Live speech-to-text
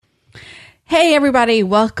Hey, everybody.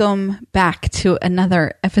 Welcome back to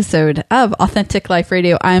another episode of Authentic Life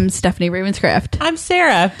Radio. I'm Stephanie Ravenscraft. I'm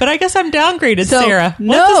Sarah, but I guess I'm downgraded, So, Sarah.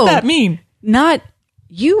 What no. does that mean? Not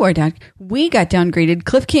you are down. We got downgraded.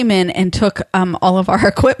 Cliff came in and took all of our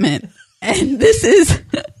equipment. And this is,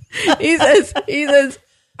 he says,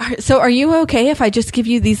 so are you okay if I just give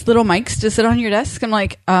you these little mics to sit on your desk? I'm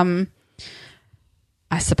like, I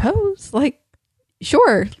suppose. Like,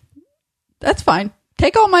 sure. That's fine.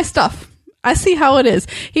 Take all my stuff. I see how it is.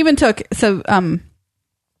 He even took,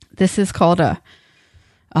 this is called a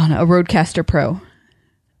Rodecaster Pro.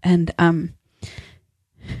 And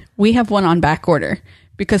we have one on back order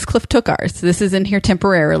because Cliff took ours. This is in here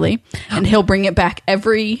temporarily. And he'll bring it back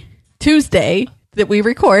every Tuesday that we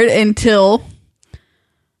record until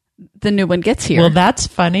the new one gets here. Well, that's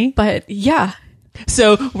funny. But yeah.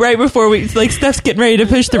 So right before we, like, Steph's getting ready to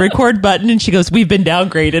push the record button and she goes, we've been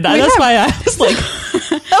downgraded. That's why I was like,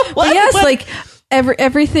 But yes, like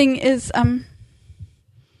everything is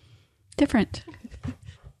different.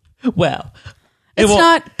 Well, It's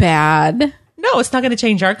not bad. No, it's not going to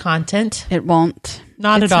change our content. It won't.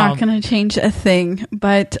 Not at all. It's not going to change a thing,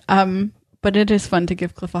 but it is fun to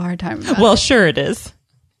give Cliff a hard time. Well, sure it is.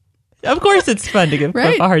 Of course it's fun to give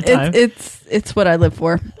Cliff a hard time. It's what I live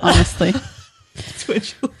for, honestly. It's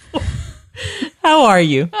what you- How are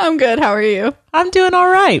you? I'm good. How are you? I'm doing all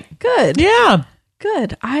right. Good. Yeah.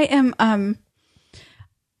 Good. I am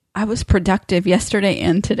I was productive yesterday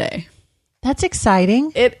and today. That's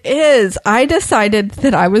exciting. It is. I decided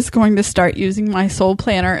that I was going to start using my soul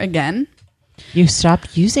planner again. You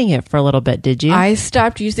stopped using it for a little bit, did you? I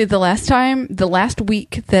stopped using it the last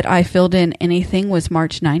week that I filled in anything was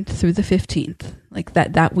March 9th through the 15th. Like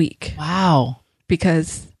that week. Wow.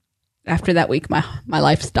 Because after that week, my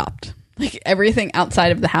life stopped. Like everything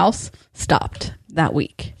outside of the house stopped that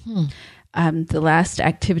week. The last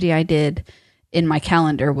activity I did in my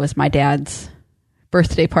calendar was my dad's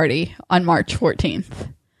birthday party on March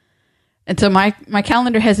 14th. And so my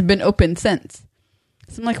calendar hasn't been open since.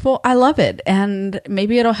 So I'm like, well, I love it. And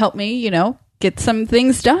maybe it'll help me, get some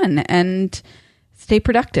things done and stay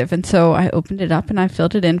productive. And so I opened it up and I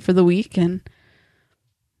filled it in for the week. And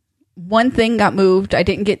one thing got moved. I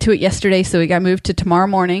didn't get to it yesterday, so it got moved to tomorrow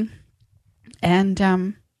morning.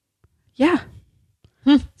 And yeah.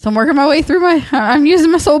 So I'm working my way through I'm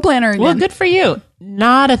using my soul planner again. Well, good for you.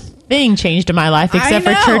 Not a thing changed in my life except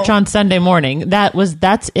for church on Sunday morning.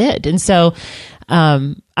 That's it. And so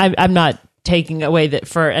I'm not taking away that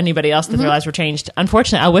for anybody else that their lives were changed.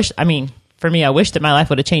 Unfortunately, for me, I wish that my life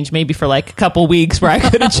would have changed maybe for like a couple weeks where I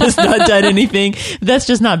could have just not done anything. That's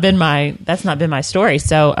just not been my story.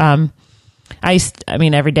 So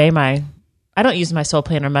every day I don't use my soul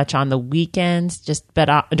planner much on the weekends,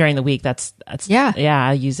 but during the week, that's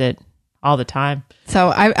I use it all the time. So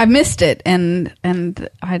I missed it, and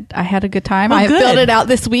I had a good time. I good. filled it out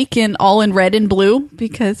this week in red and blue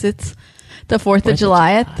because it's the 4th of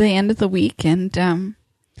July at the end of the week, and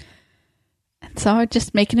so I'm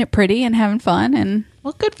just making it pretty and having fun. And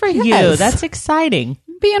well, good for you. That's exciting.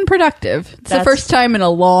 Being productive. It's the first time in a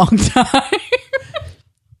long time.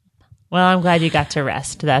 Well, I'm glad you got to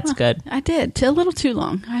rest. That's good. I did. A little too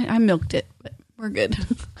long. I milked it, but we're good.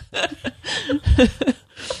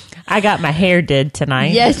 I got my hair did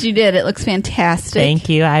tonight. Yes, you did. It looks fantastic. Thank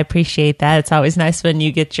you. I appreciate that. It's always nice when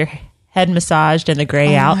you get your head massaged and the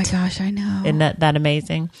gray out. Oh my gosh, I know. Isn't that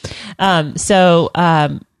amazing? But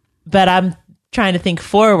I'm trying to think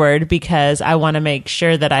forward because I want to make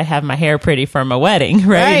sure that I have my hair pretty for my wedding,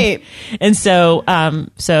 right? And so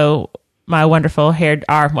my wonderful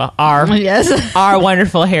our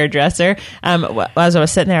wonderful hairdresser. As I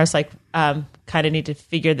was sitting there, I was like, kind of need to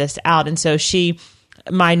figure this out. And so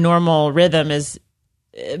my normal rhythm is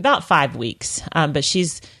about 5 weeks. But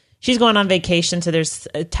she's going on vacation. So there's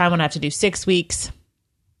a time when I have to do 6 weeks.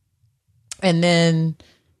 And then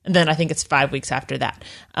I think it's 5 weeks after that,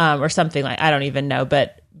 or something like, I don't even know.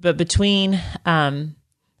 But between,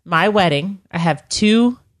 my wedding, I have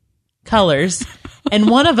 2 colors. And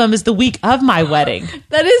one of them is the week of my wedding.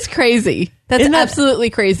 That is crazy. That's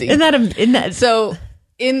absolutely crazy. Isn't that so?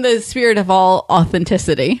 In the spirit of all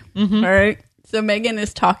authenticity, all right. So Megan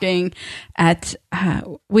is talking at.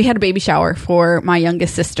 We had a baby shower for my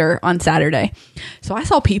youngest sister on Saturday. So I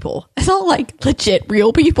saw people. I saw like legit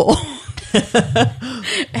real people,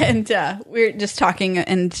 and we're just talking.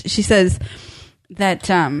 And she says that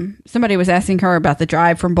somebody was asking her about the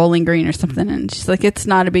drive from Bowling Green or something, and she's like, it's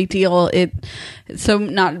not a big deal. It's so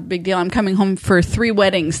not a big deal. I'm coming home for 3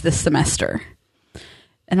 weddings this semester.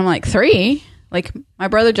 And I'm like, 3? Like, my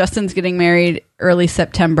brother Justin's getting married early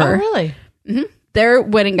September. Oh, really? Mm-hmm. Their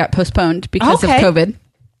wedding got postponed because of COVID.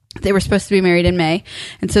 They were supposed to be married in May,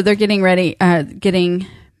 and so they're getting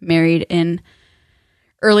married in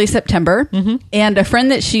early September. And a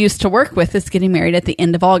friend that she used to work with is getting married at the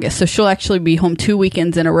end of August, so she'll actually be home 2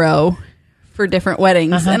 weekends in a row for different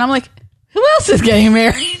weddings. And I'm like, who else is getting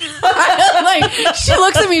married? Like, she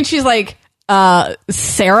looks at me and she's like,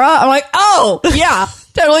 Sarah? I'm like, oh, yeah,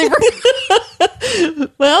 totally.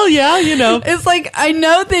 Well, yeah, you know. It's like, I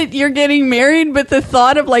know that you're getting married, but the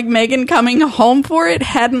thought of like Megan coming home for it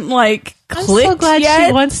hadn't like clicked. I'm so glad yet,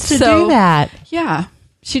 she wants to do that. Yeah,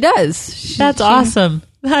 she does. That's awesome.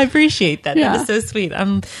 I appreciate that. Yeah. That is so sweet.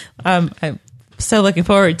 I'm so looking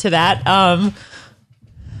forward to that. I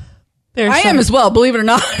am as well, believe it or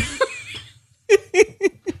not.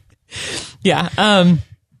 Yeah.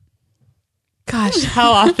 Gosh,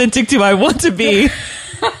 how authentic do I want to be?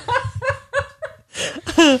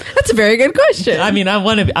 That's a very good question. I mean, I'm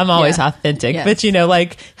always authentic, but you know,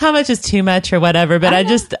 like how much is too much or whatever, but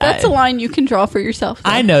that's a line you can draw for yourself.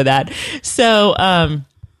 Though. I know that. So, I'm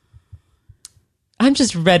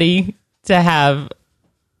just ready to have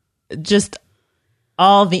just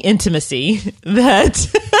all the intimacy that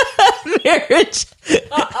marriage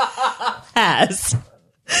has.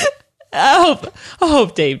 I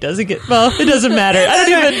hope Dave doesn't get, well, it doesn't matter. I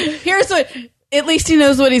don't even. Here's what, at least he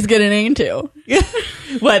knows what he's getting into.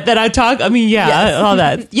 What, that I talk? I mean, yeah, yes. All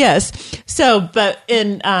that. Yes. So, but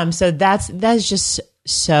so that's just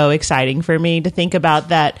so exciting for me to think about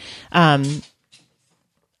that.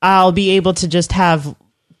 I'll be able to to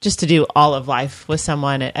do all of life with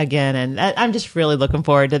someone again. And I'm just really looking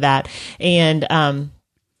forward to that. And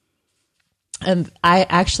I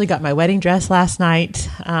actually got my wedding dress last night.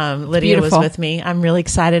 Lydia Beautiful. Was with me. I'm really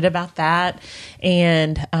excited about that.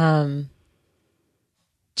 And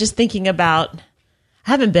just thinking about, I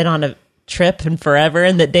haven't been on a trip in forever,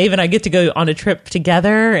 and that Dave and I get to go on a trip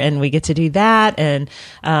together, and we get to do that. And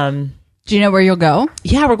do you know where you'll go?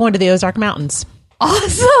 Yeah, we're going to the Ozark Mountains.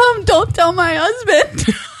 Awesome. Don't tell my husband.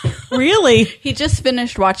 Really? He just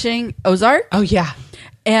finished watching Ozark. Oh, yeah.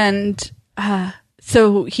 And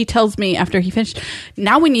so he tells me after he finished,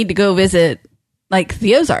 now we need to go visit like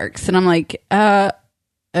the Ozarks. And I'm like,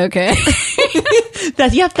 okay.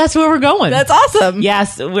 That's where we're going. That's awesome.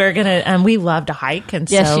 Yes, we're going to, and we love to hike. And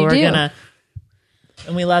yes, so we're going to,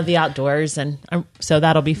 and we love the outdoors. And so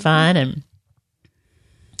that'll be fun. And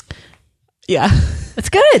yeah. That's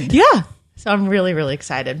good. Yeah. So I'm really, really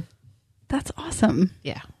excited. That's awesome.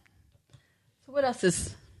 Yeah. So what else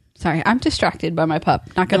is... Sorry, I'm distracted by my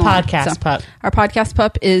pup. Not gonna lie. Podcast pup. Our podcast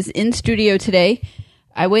pup is in studio today.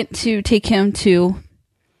 I went to take him to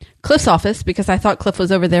Cliff's office because I thought Cliff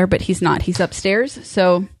was over there, but he's not. He's upstairs.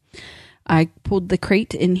 So I pulled the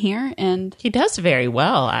crate in here, and he does very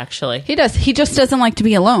well, actually. He does. He just doesn't like to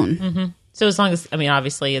be alone. Mm-hmm. So as long as, I mean,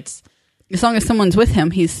 obviously it's... As long as someone's with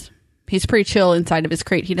him, he's pretty chill inside of his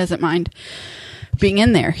crate. He doesn't mind being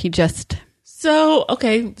in there. He just... So,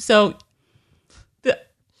 okay, so...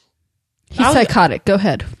 He's psychotic. Go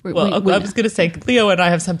ahead. I was going to say, Leo and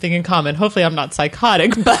I have something in common. Hopefully I'm not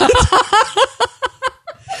psychotic, but... but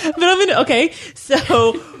I'm going to... Okay,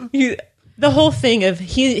 so the whole thing of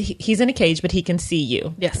he's in a cage, but he can see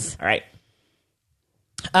you. Yes. All right.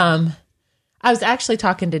 I was actually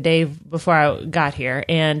talking to Dave before I got here,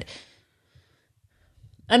 and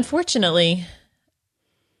unfortunately,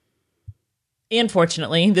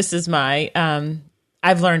 this is my...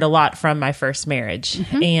 I've learned a lot from my first marriage,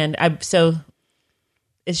 mm-hmm. and so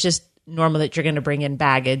it's just normal that you're going to bring in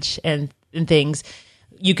baggage and things.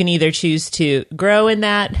 You can either choose to grow in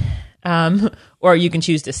that, or you can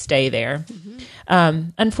choose to stay there.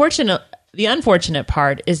 Mm-hmm. The unfortunate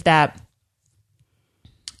part is that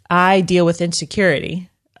I deal with insecurity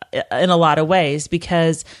in a lot of ways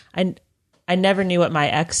because I never knew what my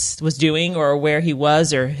ex was doing or where he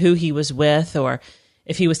was or who he was with or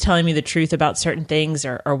if he was telling me the truth about certain things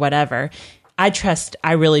or whatever. I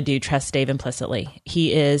really do trust Dave implicitly.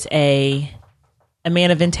 He is a man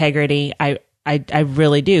of integrity. I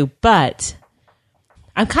really do. But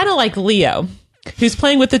I'm kind of like Leo, who's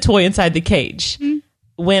playing with the toy inside the cage. Mm-hmm.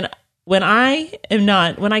 When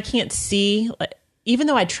I can't see, even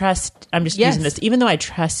though I trust, I'm just using this, even though I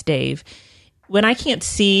trust Dave, when I can't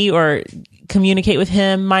see or communicate with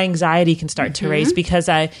him, my anxiety can start to raise because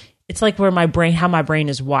it's like how my brain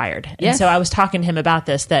is wired. And so I was talking to him about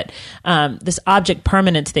this, that this object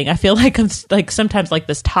permanence thing, I feel like I'm like sometimes like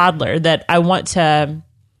this toddler that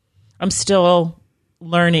I'm still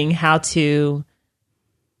learning how to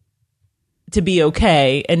be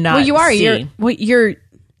okay and not you are. See.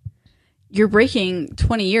 You're breaking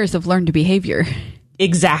 20 years of learned behavior.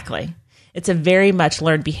 Exactly. It's a very much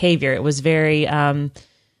learned behavior. It was very,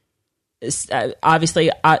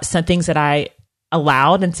 obviously some things that I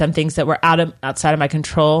allowed and some things that were outside of my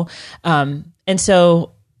control. And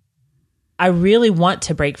so I really want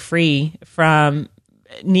to break free from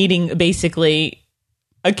needing basically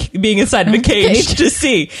being inside of a cage to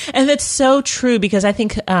see. And that's so true, because I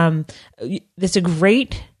think it's a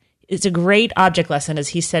great object lesson as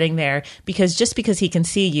he's sitting there, because just because he can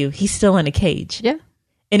see you, he's still in a cage. Yeah.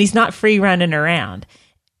 And he's not free running around.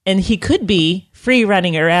 And he could be free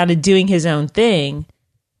running around and doing his own thing,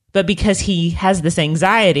 but because he has this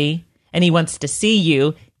anxiety and he wants to see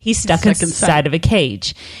you, he's stuck inside of a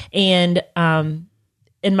cage. And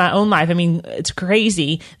in my own life, I mean, it's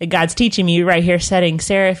crazy that God's teaching me right here, setting,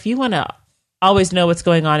 Sarah, if you want to always know what's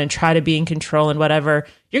going on and try to be in control and whatever,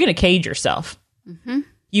 you're going to cage yourself. Mm-hmm.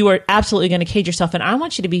 You are absolutely going to cage yourself. And I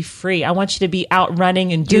want you to be free. I want you to be out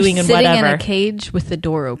running and doing and whatever. Sitting in a cage with the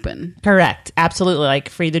door open. Correct. Absolutely. Like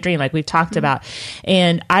free the dream, like we've talked about.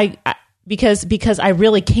 And because I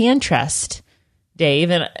really can trust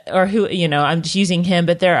Dave, or who, I'm just using him,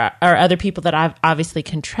 but there are other people that I obviously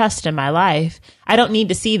can trust in my life. I don't need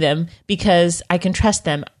to see them because I can trust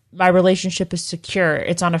them. My relationship is secure.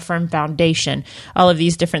 It's on a firm foundation, all of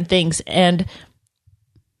these different things. And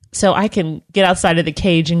so I can get outside of the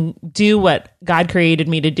cage and do what God created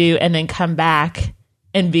me to do, and then come back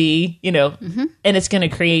and be, and it's going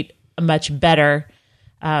to create a much better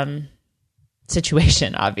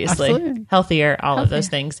situation, obviously. Absolutely. Healthier, all of those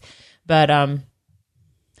things. But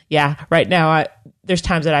yeah, right now there's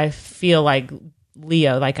times that I feel like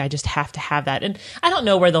Leo, like I just have to have that. And I don't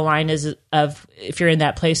know where the line is of if you're in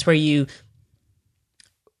that place where you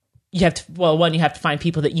have to, one, you have to find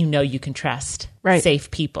people that you can trust, right?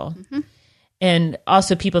 Safe people. Mm-hmm. And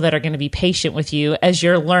also people that are going to be patient with you as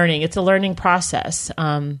you're learning. It's a learning process.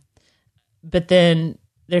 But then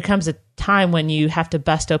there comes a time when you have to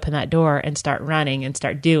bust open that door and start running and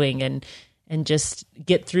start doing and just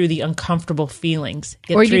get through the uncomfortable feelings.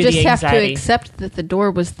 Or you just have to accept that the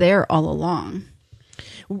door was there all along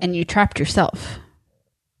and you trapped yourself.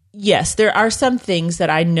 Yes, there are some things that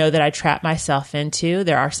I know that I trapped myself into.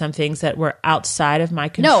 There are some things that were outside of my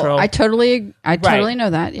control. No, I totally know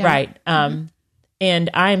that. Yeah. Right. And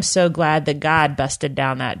I am so glad that God busted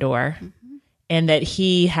down that door, and that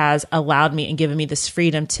he has allowed me and given me this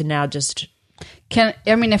freedom to now just...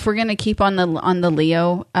 if we're going to keep on the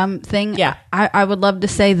Leo thing, yeah, I would love to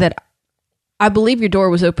say that I believe your door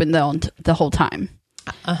was open the whole time.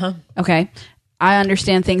 Uh-huh. Okay. I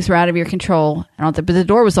understand things were out of your control, but the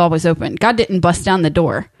door was always open. God didn't bust down the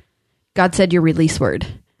door. God said your release word.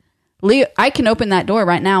 Leo, I can open that door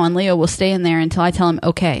right now, and Leo will stay in there until I tell him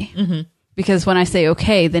okay. Mm-hmm. Because when I say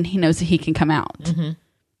okay, then he knows that he can come out. Mm-hmm.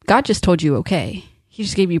 God just told you okay. He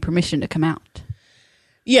just gave you permission to come out.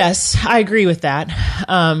 Yes, I agree with that.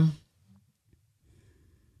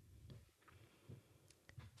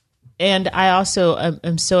 And I also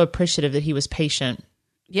am so appreciative that he was patient.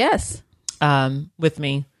 Yes. With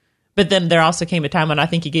me. But then there also came a time when I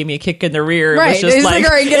think he gave me a kick in the rear. Right. It was just like, all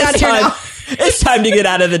right, get out of here now. It's time to get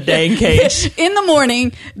out of the dang cage. In the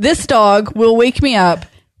morning, this dog will wake me up,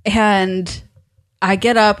 and I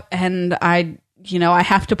get up and I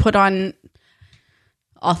have to put on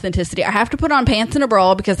authenticity. I have to put on pants and a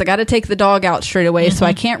bra because I got to take the dog out straight away. Mm-hmm. So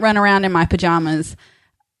I can't run around in my pajamas.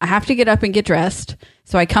 I have to get up and get dressed.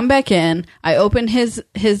 So I come back in. I open his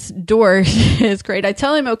door, his crate. I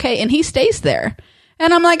tell him okay, and he stays there.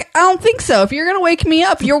 And I'm like, I don't think so. If you're going to wake me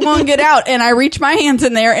up, you're going to get out. And I reach my hands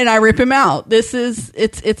in there and I rip him out.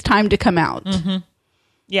 It's time to come out. Mm-hmm.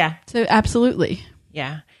 Yeah. So absolutely.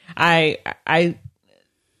 Yeah.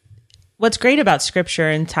 What's great about scripture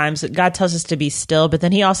in times that God tells us to be still, but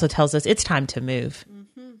then he also tells us it's time to move,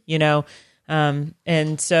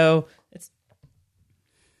 and so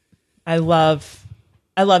I love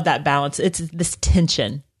that balance. It's this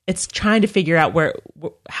tension. It's trying to figure out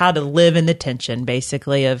how to live in the tension,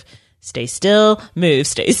 basically, of stay still, move,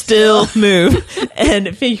 stay still, move,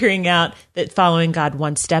 and figuring out that following God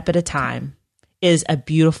one step at a time is a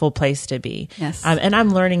beautiful place to be. Yes. And I'm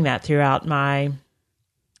learning that throughout my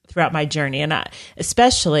journey. And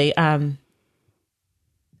especially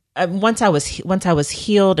once I was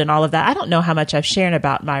healed and all of that, I don't know how much I've shared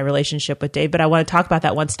about my relationship with Dave, but I want to talk about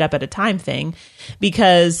that one step at a time thing,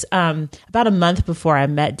 because about a month before I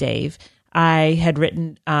met Dave, I had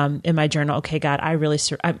written in my journal, okay, God, I really,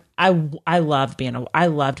 I loved being a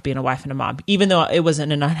wife and a mom, even though it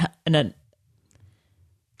wasn't in an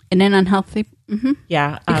unhealthy. Mm-hmm.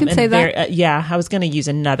 Yeah. You can say that. I was going to use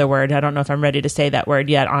another word. I don't know if I'm ready to say that word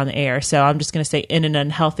yet on the air. So I'm just going to say in an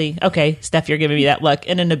unhealthy. Okay, Steph, you're giving me that look.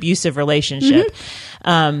 In an abusive relationship.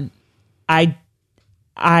 Mm-hmm.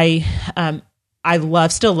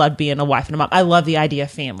 still love being a wife and a mom. I love the idea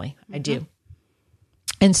of family. I do.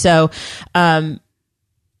 And so, my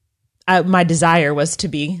desire was to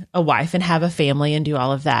be a wife and have a family and do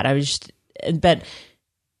all of that. But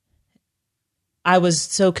I was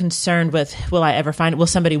so concerned with, will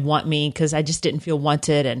somebody want me? Because I just didn't feel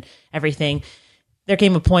wanted and everything. There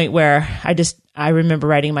came a point where I remember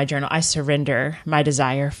writing in my journal, I surrender my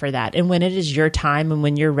desire for that. And when it is your time and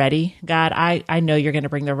when you're ready, God, I know you're going to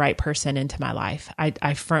bring the right person into my life.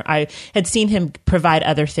 I had seen him provide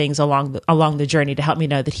other things along the journey to help me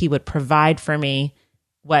know that he would provide for me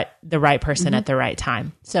what the right person at the right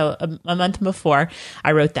time. So a month before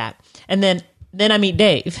I wrote that. And then I meet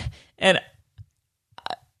Dave, and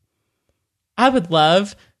I would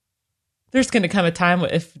love, there's going to come a time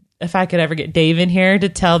if I could ever get Dave in here to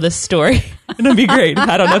tell this story, it'd be great.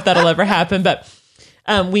 I don't know if that'll ever happen, but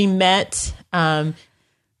we met. I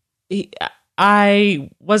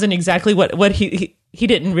wasn't exactly what he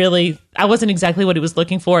didn't really, I wasn't exactly what he was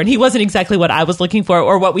looking for, and he wasn't exactly what I was looking for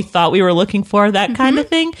or what we thought we were looking for, that kind of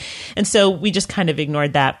thing. And so we just kind of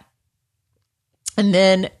ignored that. And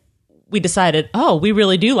then we decided, we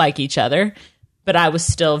really do like each other, but I was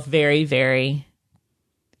still very, very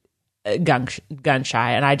gun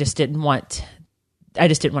shy, and I just didn't want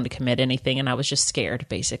to commit anything, and I was just scared,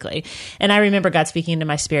 basically. And I remember God speaking into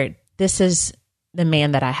my spirit, this is the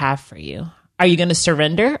man that I have for you. Are you going to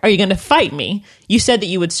surrender? Are you going to fight me? You said that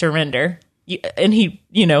you would surrender. And he,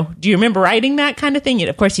 do you remember writing that kind of thing?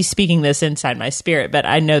 Of course, he's speaking this inside my spirit, but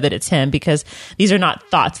I know that it's him because these are not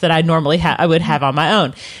thoughts that I normally I would have on my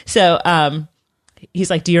own. So he's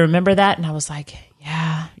like, do you remember that? And I was like,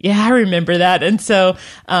 yeah, I remember that. And so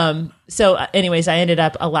anyways, I ended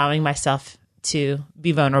up allowing myself to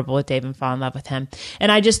be vulnerable with Dave and fall in love with him.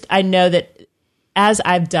 And I know that as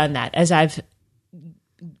I've done that, as I've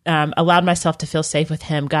allowed myself to feel safe with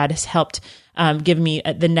him, God has helped give me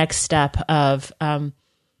the next step of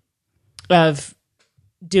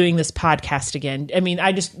doing this podcast again. I mean,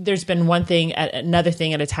 there's been one thing, another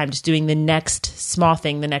thing at a time, just doing the next small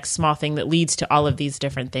thing that leads to all of these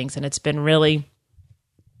different things. And it's been really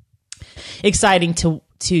exciting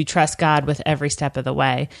to trust God with every step of the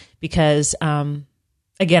way, because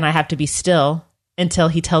again, I have to be still until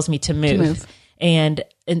he tells me to move. And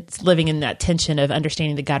it's living in that tension of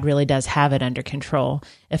understanding that God really does have it under control.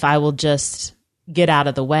 If I will just get out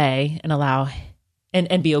of the way and allow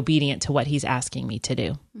and be obedient to what he's asking me to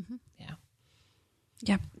do.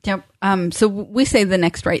 Yeah. So we say the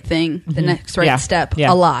next right thing, the next right step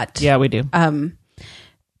a lot. Yeah, we do.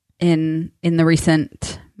 In the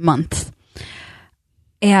recent months.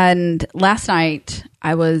 And last night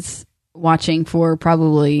I was watching for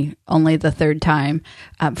probably only the third time,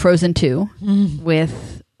 Frozen 2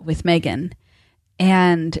 with Megan.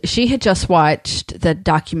 And she had just watched the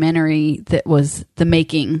documentary that was the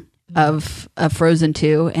making of Frozen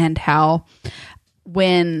 2, and how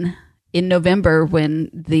in November, when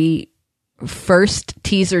the first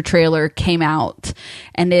teaser trailer came out,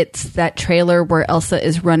 and it's that trailer where Elsa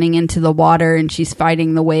is running into the water and she's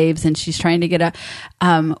fighting the waves and she's trying to get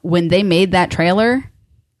when they made that trailer,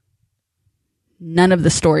 none of the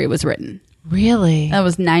story was written. Really? That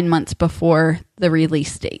was 9 months before the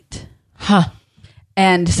release date. Huh.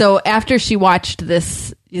 And so after she watched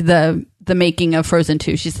the making of Frozen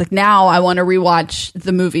 2, she's like, now I want to rewatch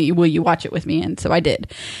the movie. Will you watch it with me? And so I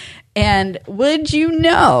did. And would you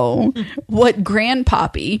know what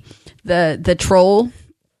Grandpappy, the troll,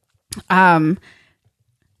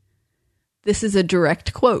 this is a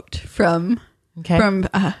direct quote from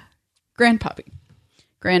Grandpappy.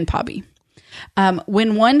 Grandpappy.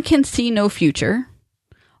 When one can see no future,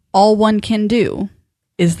 all one can do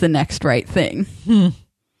is the next right thing. And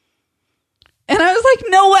I was like,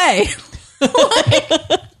 no way.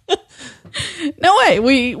 No way.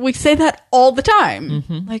 We say that all the time.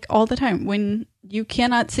 Like all the time. When you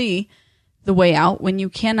cannot see the way out, when you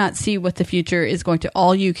cannot see what the future is going to,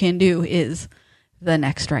 all you can do is the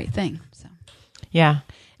next right thing. So yeah.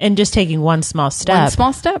 And just taking one small step.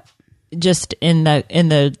 Just in a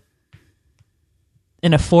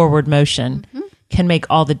forward motion can make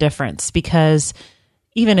all the difference, because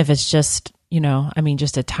even if it's just,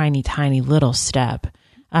 just a tiny, tiny little step,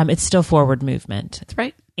 it's still forward movement. That's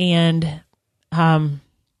right. And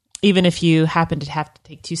even if you happen to have to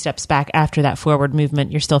take 2 steps back after that forward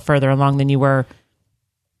movement, you're still further along than you were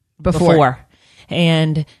before.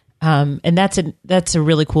 And that's a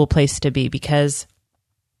really cool place to be, because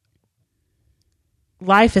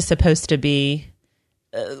life is supposed to be,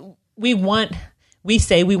 we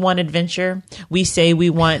say we want adventure. We say we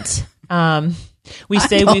want,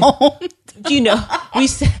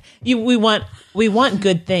 we want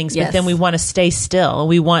good things, Yes. but then we want to stay still.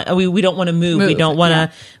 We don't want to move. We don't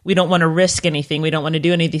want to risk anything. We don't want to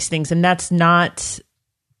do any of these things. And that's not,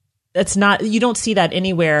 you don't see that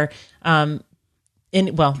anywhere,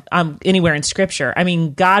 anywhere in scripture. I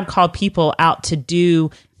mean, God called people out to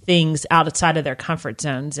do things outside of their comfort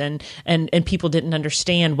zones, and people didn't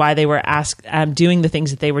understand why they were doing the things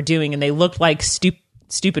that they were doing, and they looked like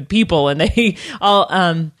stupid people, and they all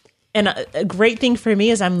and a great thing for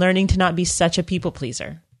me is I'm learning to not be such a people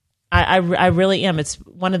pleaser. I really am. It's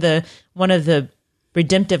one of the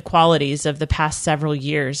redemptive qualities of the past several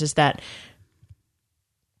years is that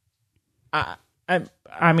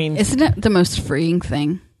I mean, isn't it the most freeing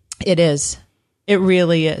thing? It is. It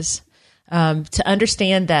really is. To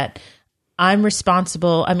understand that I'm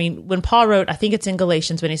responsible. I mean, when Paul wrote, I think it's in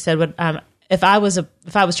Galatians when he said, if I was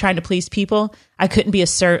trying to please people, I couldn't be a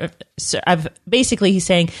servant. Basically, he's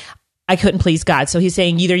saying I couldn't please God. So he's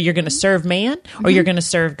saying either you're going to serve man or you're going to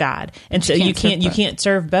serve God, and so you can't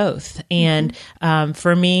serve both. And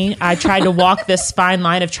for me, I tried to walk this fine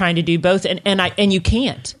line of trying to do both, and you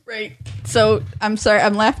can't. Right. So I'm sorry,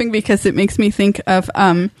 I'm laughing because it makes me think of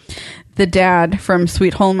the dad from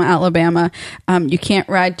Sweet Home, Alabama. You can't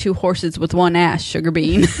ride two horses with one ass, Sugar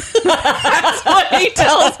Bean. That's what he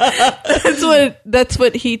tells. That's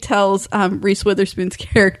what he tells Reese Witherspoon's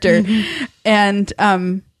character, and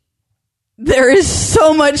there is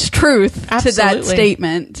so much truth to that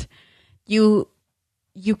statement. You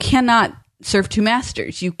cannot serve two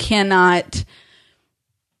masters. You cannot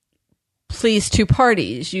please two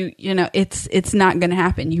parties. You know it's not going to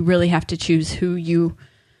happen. You really have to choose who you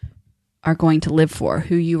are going to live for,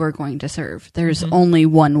 who you are going to serve. There's only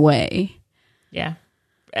one way. Yeah.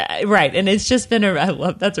 Right. And it's just been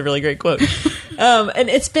that's a really great quote. And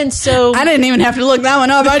it's been so, I didn't even have to look that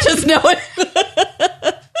one up. I just know it.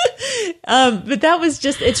 But that was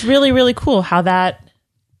just, it's really, really cool how that,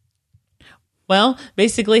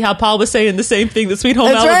 basically how Paul was saying the same thing that Sweet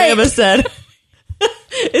Home Alabama said.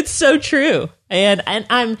 It's so true. And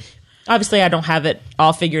I'm, obviously I don't have it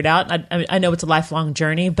all figured out. I know it's a lifelong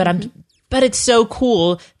journey, but but it's so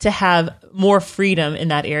cool to have more freedom in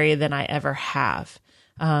that area than I ever have.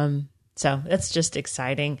 So that's just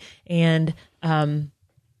exciting. And, I'm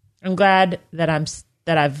glad that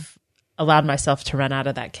I've allowed myself to run out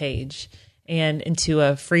of that cage and into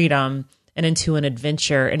a freedom and into an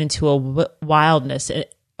adventure and into a wildness and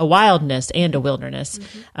a wilderness,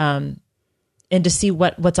 and to see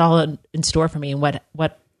what's all in store for me and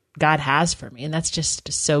what God has for me. And that's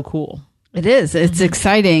just so cool. It is. It's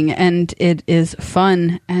exciting, and it is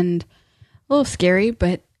fun and a little scary,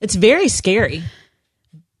 but it's very scary,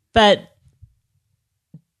 but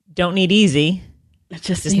don't need easy.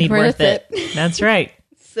 Just need worth it. That's right.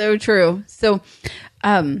 So true. So,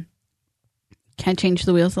 can I change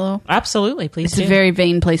the wheels a little? Absolutely. Please do. It's a very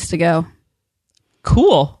vain place to go.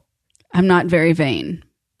 Cool. I'm not very vain,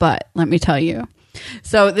 but let me tell you.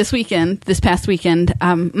 So this past weekend,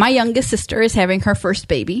 my youngest sister is having her first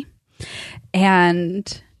baby,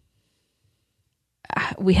 and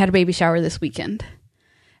we had a baby shower this weekend.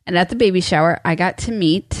 And at the baby shower, I got to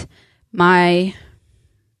meet my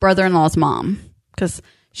brother-in-law's mom, because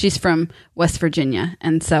she's from West Virginia.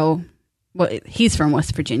 And so, he's from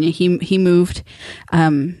West Virginia. He moved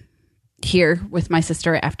here with my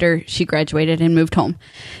sister after she graduated and moved home.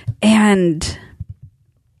 And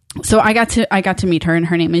so I got to meet her, and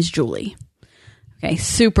her name is Julie. Okay,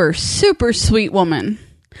 super, super sweet woman.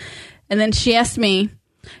 And then she asked me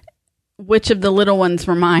which of the little ones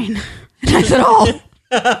were mine. And I said, all.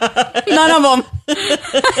 None of them.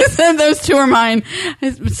 I said, those two are mine.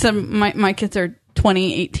 So my kids are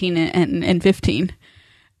 20, 18, and 15.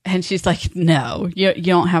 And she's like, no, you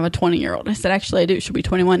don't have a 20-year-old. I said, actually, I do. She'll be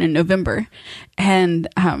 21 in November. And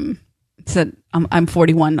said, I'm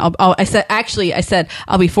 41. I said,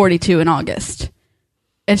 I'll be 42 in August.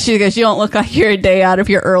 And she goes, you don't look like you're a day out of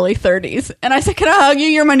your early 30s. And I said, can I hug you?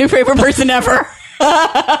 You're my new favorite person ever.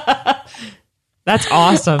 That's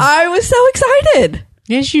awesome. I was so excited.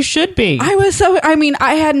 Yes, you should be.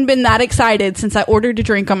 I hadn't been that excited since I ordered a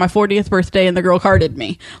drink on my 40th birthday and the girl carded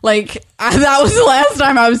me. Like, that was the last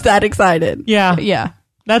time I was that excited. Yeah. Yeah.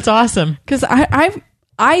 That's awesome. Because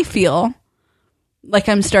I feel like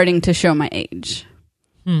I'm starting to show my age.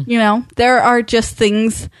 You know, there are just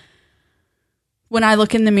things when I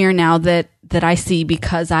look in the mirror now that I see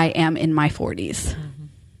because I am in my 40s.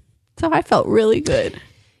 So I felt really good.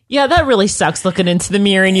 Yeah, that really sucks looking into the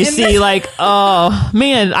mirror and you see like, oh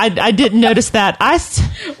man, I didn't notice that.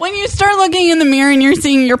 When you start looking in the mirror and you're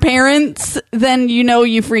seeing your parents, then you know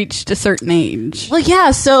you've reached a certain age. Well,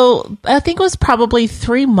 yeah. So I think it was probably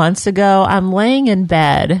 3 months ago. I'm laying in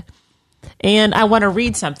bed and I want to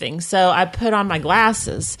read something. So I put on my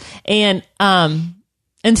glasses and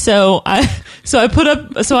so I put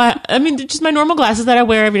up, I mean, just my normal glasses that I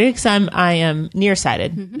wear every day because I am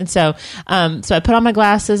nearsighted. Mm-hmm. And so I put on my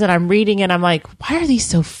glasses and I'm reading and I'm like, why are these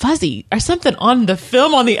so fuzzy? Or something on the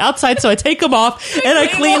film on the outside. So I take them off and I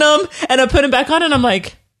clean them and I put them back on and I'm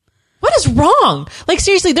like, what is wrong? Like,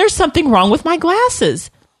 seriously, there's something wrong with my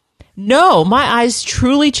glasses. No, my eyes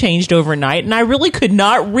truly changed overnight and I really could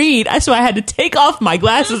not read. So I had to take off my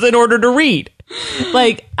glasses in order to read.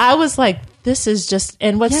 Like, I was like, this is just,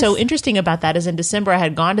 and what's so interesting about that is in December, I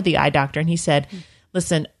had gone to the eye doctor and he said,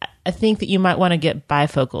 listen, I think that you might want to get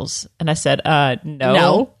bifocals. And I said,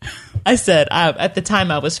 no. I said, at the time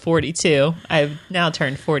I was 42. I've now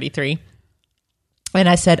turned 43. And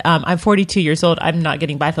I said, I'm 42 years old. I'm not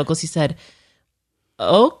getting bifocals. He said,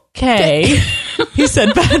 okay. He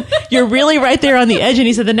said, but you're really right there on the edge. And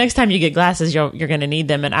he said, the next time you get glasses, you're going to need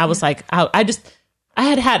them. And I was like, I just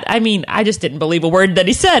didn't believe a word that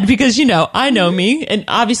he said because, I know me. And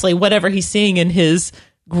obviously whatever he's seeing in his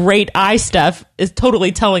great eye stuff is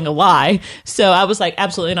totally telling a lie. So I was like,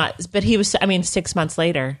 absolutely not. But he was, 6 months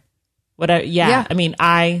later,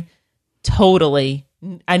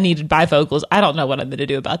 I needed bifocals. I don't know what I'm going to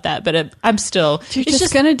do about that, but I'm still. You're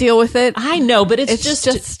just going to deal with it. I know, but it's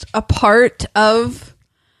just a part of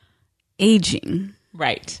aging.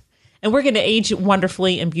 Right. And we're going to age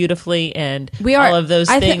wonderfully and beautifully and all of those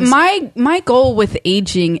things. My goal with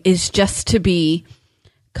aging is just to be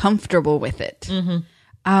comfortable with it.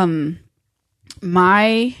 Mm-hmm.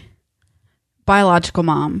 My biological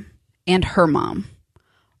mom and her mom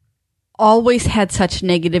always had such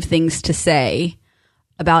negative things to say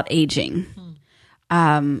about aging.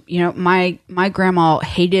 My grandma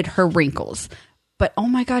hated her wrinkles, but oh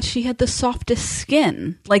my God, she had the softest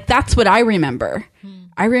skin. Like, that's what I remember.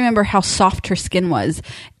 I remember how soft her skin was,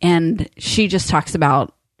 and she just talked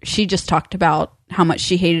about how much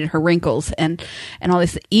she hated her wrinkles and all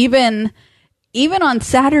this. Even on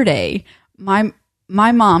Saturday, my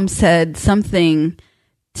mom said something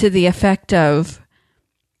to the effect of,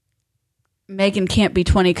 Megan can't be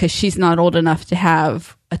 20 because she's not old enough to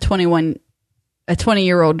have a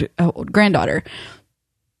 20-year-old granddaughter.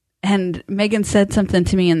 And Megan said something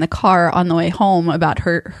to me in the car on the way home about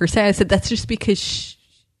her say. I said, that's just because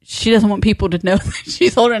she doesn't want people to know that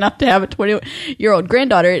she's old enough to have a 20-year-old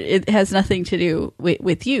granddaughter. It has nothing to do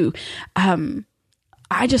with you.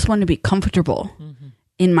 I just want to be comfortable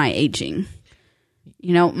in my aging.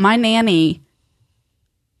 My nanny,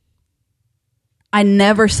 I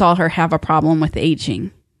never saw her have a problem with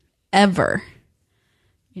aging, ever.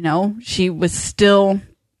 She was still,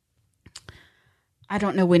 I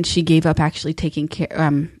don't know when she gave up actually taking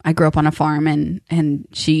care. I grew up on a farm and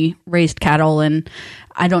she raised cattle, and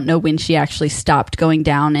I don't know when she actually stopped going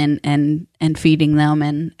down and feeding them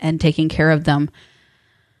and taking care of them.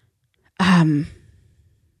 But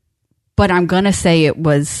I'm going to say it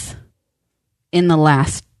was in the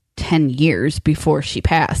last 10 years before she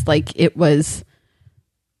passed. Like, it was,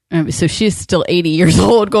 so she's still 80 years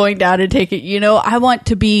old going down and taking, I want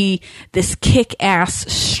to be this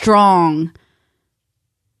kick-ass, strong,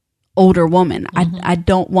 older woman. Mm-hmm. I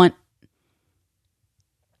don't want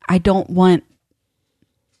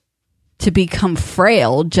to become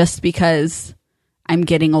frail just because I'm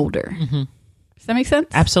getting older. Mm-hmm. Does that make sense?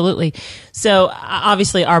 Absolutely. So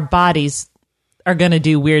obviously our bodies are going to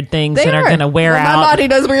do weird things and are going to wear out. My body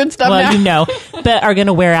does weird stuff now. But are going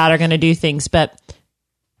to wear out, are going to do things. But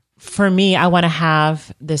for me, I want to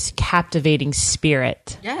have this captivating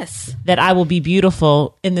spirit. Yes. That I will be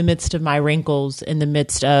beautiful in the midst of my wrinkles, in the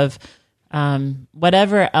midst of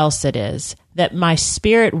whatever else it is. That my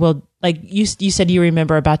spirit will, like you said, you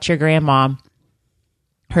remember about your grandma,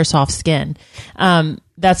 her soft skin.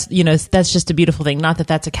 That's just a beautiful thing. Not that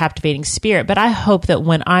that's a captivating spirit, but I hope that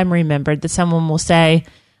when I'm remembered, that someone will say,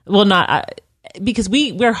 well, not because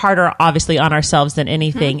we're harder obviously on ourselves than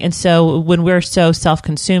anything. Mm-hmm. And so when we're so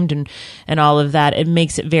self-consumed and all of that, it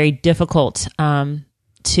makes it very difficult,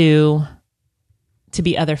 to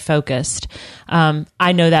be other focused.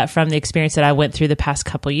 I know that from the experience that I went through the past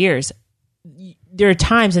couple years. There are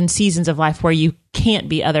times and seasons of life where you can't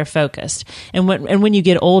be other focused. And when you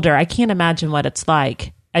get older, I can't imagine what it's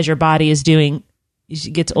like as your body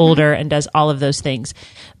gets older and does all of those things.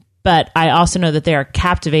 But I also know that there are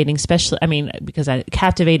captivating,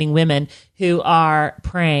 captivating women who are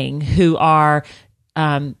praying, who are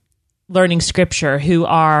learning scripture, who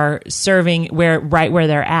are serving right where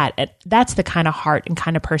they're at. That's the kind of heart and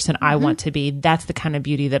kind of person I want to be. That's the kind of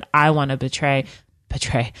beauty that I want to portray,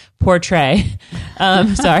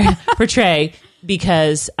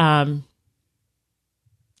 because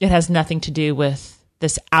it has nothing to do with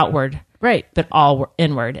this outward, right, but all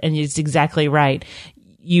inward. And it's exactly right.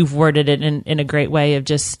 You've worded it in a great way of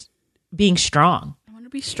just being strong. I want to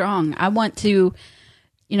be strong. I want to,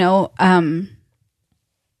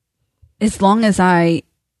 as long as I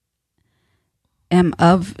am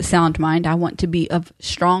of sound mind, I want to be of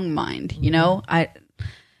strong mind. I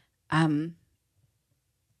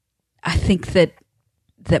think that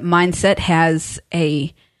mindset has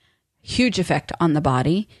a huge effect on the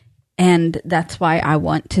body, and that's why I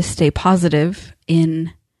want to stay positive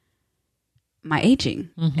in my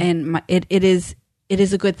aging. And it is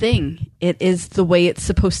a good thing. It is the way it's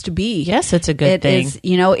supposed to be. Yes, it's a good thing.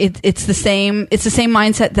 It's the same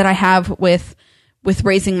mindset that I have with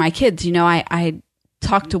raising my kids. I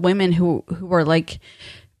talk to women who are like,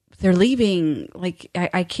 they're leaving. Like,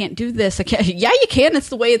 I can't do this. I can't. Yeah, you can. It's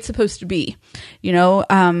the way it's supposed to be.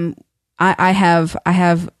 I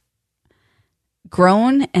have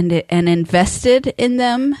grown and invested in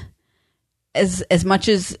them as much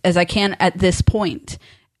as I can at this point.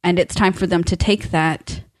 And it's time for them to take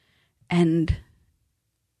that and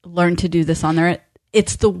learn to do this on their own.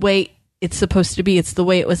 It's the way it's supposed to be. It's the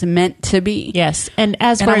way it was meant to be. Yes. And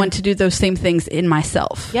I want to do those same things in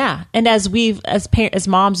myself. Yeah. And as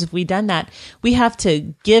moms, if we've done that, we have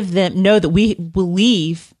to know that we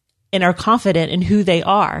believe and are confident in who they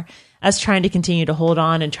are. Us trying to continue to hold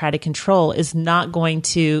on and try to control is not going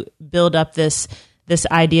to build up this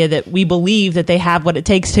idea that we believe that they have what it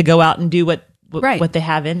takes to go out and do what they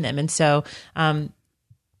have in them. And so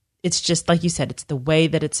it's just like you said, it's the way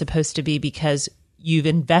that it's supposed to be, because you've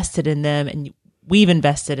invested in them and we've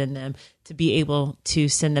invested in them to be able to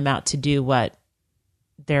send them out to do what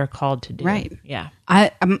they're called to do. Right. Yeah.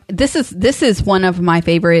 This is one of my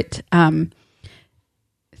favorite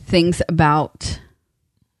things about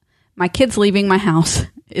my kids leaving my house.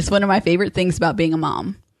 Is one of my favorite things about being a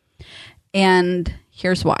mom. And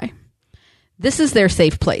here's why. This is their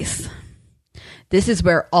safe place. This is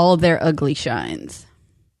where all their ugly shines.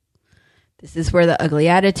 This is where the ugly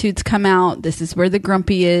attitudes come out. This is where the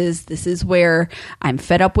grumpy is. This is where I'm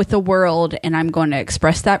fed up with the world, and I'm going to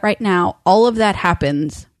express that right now. All of that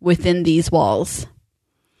happens within these walls.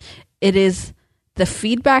 It is the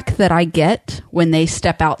feedback that I get when they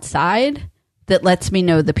step outside that lets me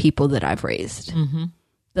know the people that I've raised.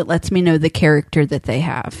 That lets me know the character that they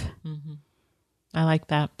have. I like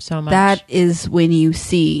that so much. That is when you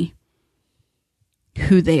see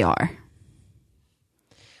who they are.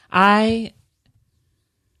 I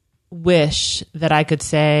wish that I could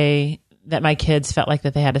say that my kids felt like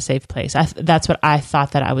that they had a safe place. That's what I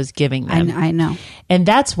thought that I was giving them. I know. And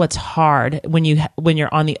that's what's hard when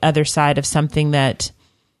you're on the other side of something that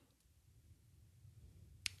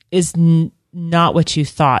is not what you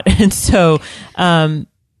thought. And so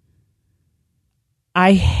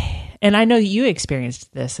I know you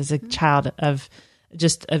experienced this as a child of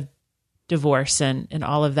divorce and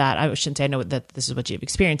all of that. I shouldn't say I know that this is what you've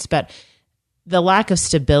experienced, but the lack of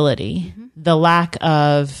stability, the lack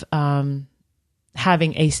of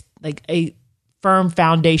having a firm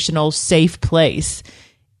foundational safe place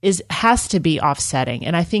has to be offsetting.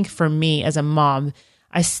 And I think for me as a mom,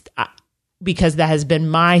 because that has been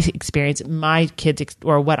my experience, my kids,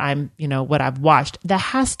 or what I've watched, that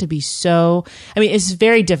has to be so, it's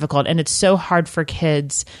very difficult, and it's so hard for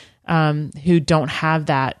kids who don't have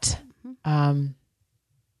that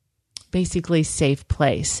basically safe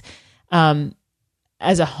place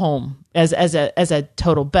as a home, as a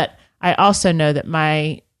total. But I also know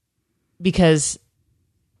that because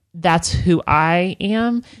that's who I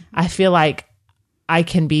am, I feel like I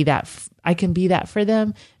can be that for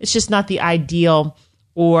them. It's just not the ideal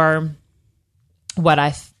or what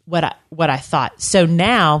I thought. So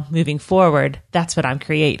now moving forward, that's what I'm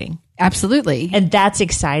creating. Absolutely. And that's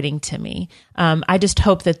exciting to me. I just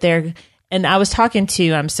hope that and I was talking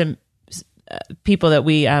to some people that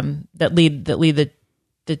we that lead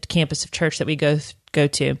the campus of church that we go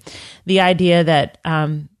to. The idea that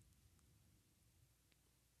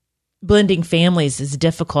blending families is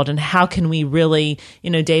difficult, and how can we really,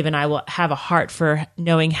 Dave and I will have a heart for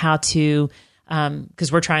knowing how to,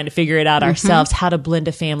 because we're trying to figure it out ourselves, how to blend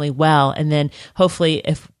a family well. And then hopefully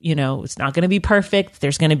if, it's not going to be perfect,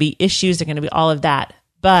 there's going to be issues, there's going to be all of that,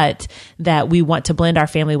 but that we want to blend our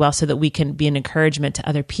family well so that we can be an encouragement to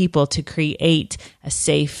other people to create a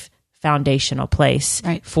safe foundational place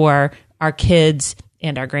for our kids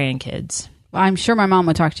and our grandkids. Well, I'm sure my mom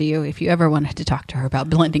would talk to you if you ever wanted to talk to her about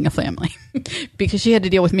blending a family because she had to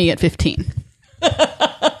deal with me at 15.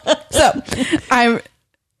 So I'm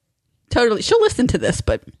totally, she'll listen to this,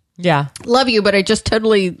 but yeah, love you, but I just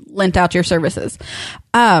totally lent out your services.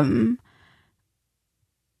 I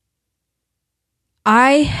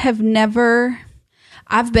have never,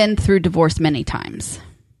 I've been through divorce many times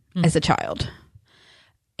as a child.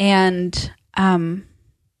 And I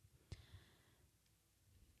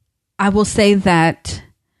will say that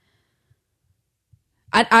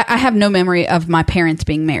I have no memory of my parents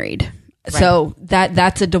being married. Right. So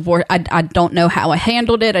that's a divorce. I don't know how I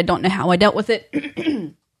handled it. I don't know how I dealt with it.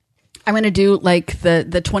 I'm going to do like the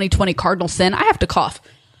 2020 cardinal sin. I have to cough.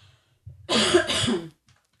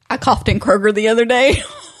 I coughed in Kroger the other day.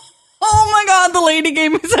 Oh my God, the lady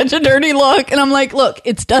gave me such a dirty look. And I'm like, look,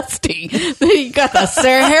 it's dusty. You got the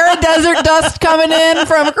Sahara Desert dust coming in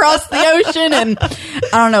from across the ocean. And I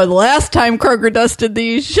don't know, the last time Kroger dusted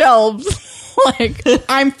these shelves, like,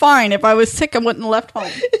 I'm fine. If I was sick, I wouldn't have left home.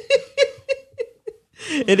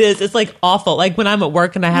 It is. It's like awful. Like when I'm at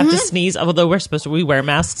work and I have to sneeze, although we wear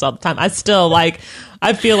masks all the time. I still like,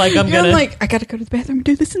 I feel like I'm like, I got to go to the bathroom and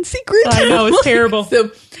do this in secret. I know, it's terrible. So,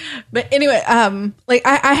 but anyway, like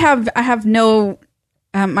I have no,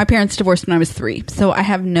 my parents divorced when I was 3. So I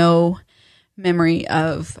have no memory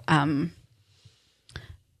of any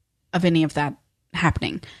of that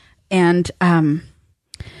happening. And,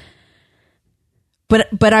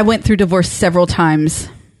 but I went through divorce several times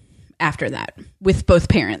after that with both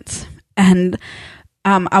parents. And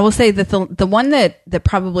I will say that the one that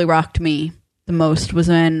probably rocked me the most was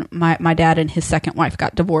when my dad and his second wife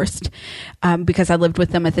got divorced, because I lived with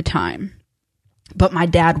them at the time. But my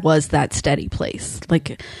dad was that steady place.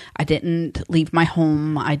 Like, I didn't leave my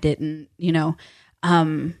home. I didn't,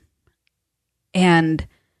 and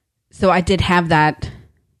so I did have that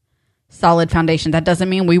solid foundation. That doesn't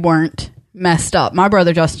mean we weren't messed up. My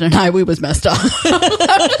brother Justin and I, we was messed up.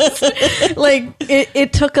 Like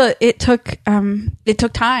it took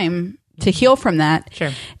time to heal from that.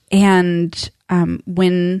 Sure. And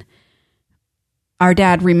when our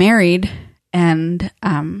dad remarried, and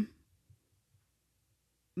my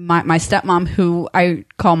stepmom, who I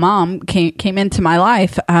call mom, came into my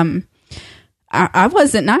life, I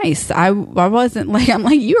wasn't nice. I wasn't like, I'm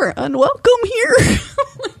like, you are unwelcome here.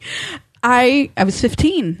 I was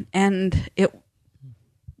 15 and it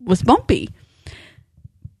was bumpy.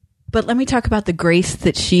 But let me talk about the grace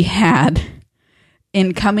that she had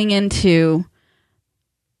in coming into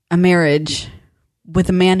a marriage with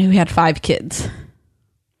a man who had 5 kids.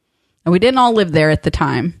 And we didn't all live there at the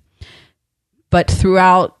time, but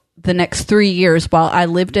throughout the next 3 years while I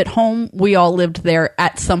lived at home, we all lived there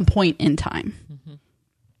at some point in time. Mm-hmm.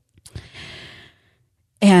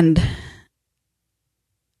 And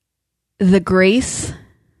the grace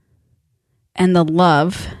and the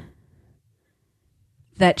love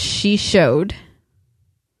that she showed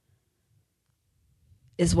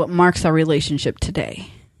is what marks our relationship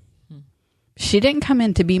today. She didn't come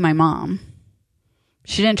in to be my mom.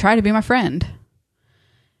 She didn't try to be my friend.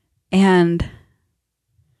 And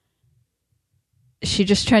she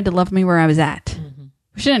just tried to love me where I was at. Mm-hmm.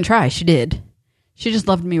 She didn't try. She did. She just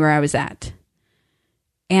loved me where I was at.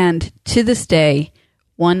 And to this day,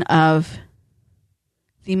 one of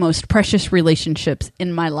the most precious relationships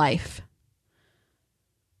in my life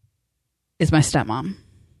is my stepmom.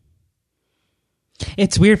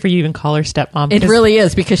 It's weird for you to even call her stepmom. It really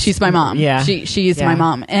is, because she's my mom. Yeah. She's my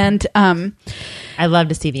mom. And I love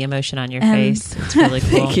to see the emotion on your face. It's really cool.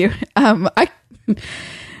 Thank you. I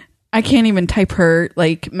can't even type her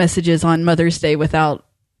like messages on Mother's Day without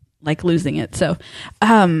like losing it. So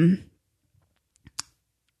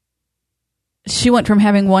she went from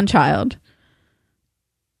having 1 child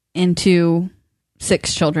into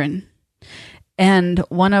 6 children. And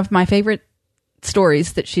one of my favorite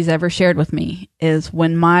stories that she's ever shared with me is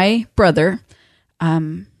when my brother,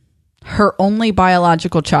 her only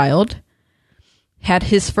biological child, had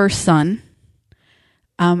his first son.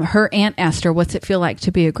 Her aunt asked her, "What's it feel like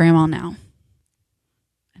to be a grandma now?"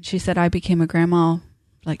 And she said, "I became a grandma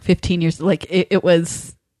like 15 years." Like it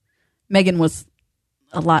was, Megan was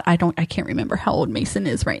a lot. I can't remember how old Mason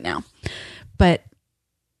is right now, but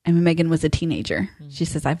I mean, Megan was a teenager. Mm-hmm. She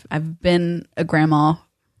says, I've been a grandma,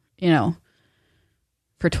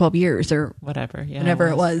 for 12 years or whatever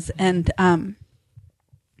it was. And,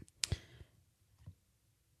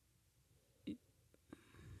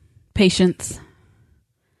 patience,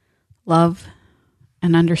 love,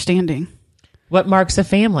 and understanding. What marks a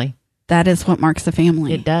family? That is what marks a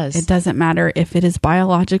family. It does. It doesn't matter if it is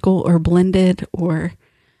biological or blended, or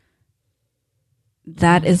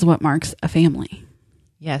that is what marks a family.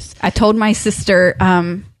 Yes. I told my sister,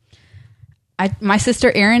 my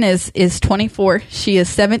sister Erin is 24. She is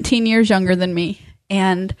 17 years younger than me.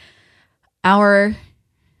 And our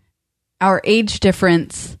age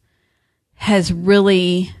difference has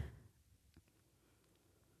really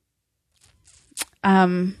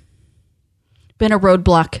been a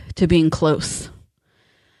roadblock to being close.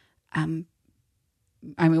 I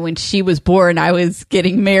mean, when she was born, I was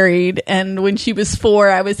getting married, and when she was 4,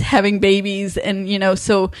 I was having babies, and, you know,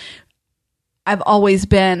 so I've always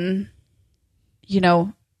been, you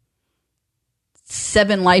know,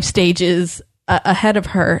 7 life stages ahead of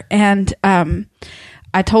her. And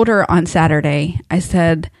I told her on Saturday, I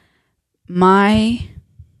said, I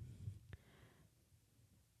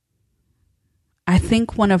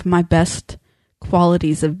think one of my best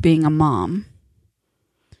qualities of being a mom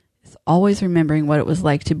is always remembering what it was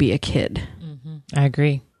like to be a kid. Mm-hmm. I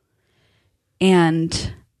agree.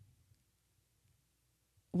 And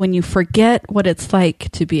when you forget what it's like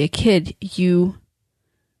to be a kid, you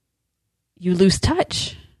lose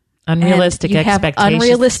touch. Unrealistic expectations.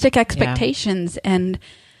 Unrealistic expectations. Yeah.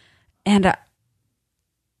 And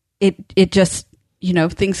it just, you know,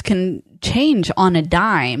 things can change on a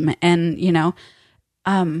dime, and, you know,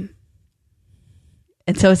 and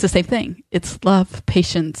so it's the same thing. It's love,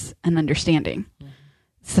 patience, and understanding. Mm-hmm.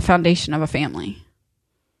 It's the foundation of a family.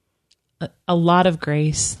 A lot of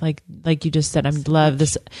grace, like you just said. I love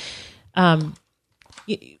this. And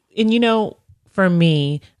you know, for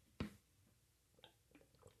me,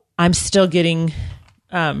 I'm still getting.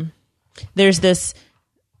 There's this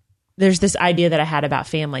idea that I had about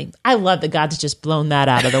family. I love that God's just blown that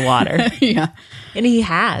out of the water. Yeah, and He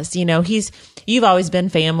has. You know, You've always been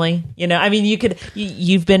family. You know, I mean,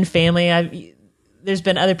 you've been family. There's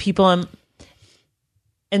been other people,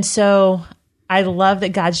 and so I love that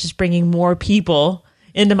God's just bringing more people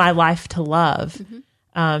into my life to love.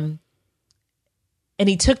 Mm-hmm. And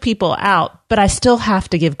He took people out, but I still have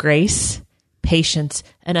to give grace, patience,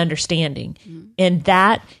 and understanding. Mm-hmm. And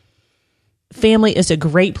that family is a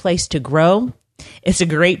great place to grow. It's a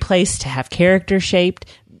great place to have character shaped,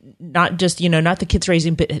 not just, you know, not the kids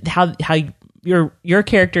raising, but how your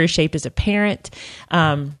character is shaped as a parent,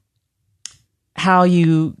 how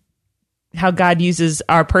God uses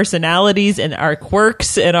our personalities and our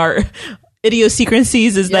quirks and our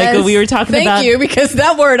idiosyncrasies is like what we were talking about. Thank you, because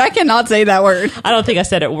that word, I cannot say that word. I don't think I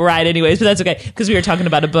said it right anyways, but that's okay, because we were talking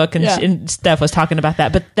about a book and Steph was talking about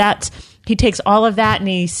that. But He takes all of that and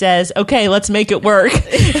He says, okay, let's make it work.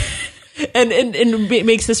 and it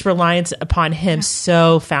makes this reliance upon Him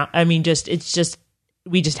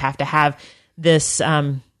we just have to have this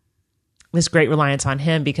great reliance on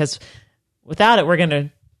Him, because without it,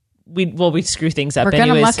 we screw things up. We're going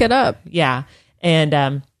to muck it up. Yeah.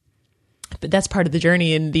 And, but that's part of the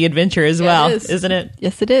journey and the adventure as well, isn't it?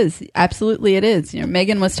 Yes, it is. Absolutely, it is. You know,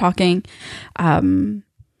 Megan was talking. You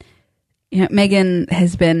know, Megan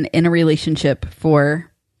has been in a relationship for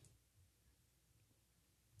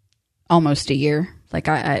almost a year. Like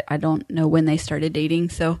I don't know when they started dating.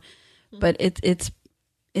 So, but it's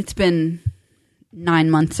been 9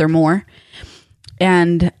 months or more.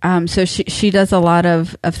 And so she does a lot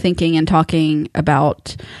of thinking and talking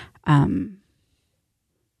about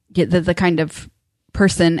the kind of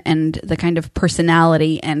person and the kind of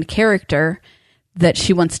personality and character that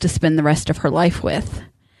she wants to spend the rest of her life with.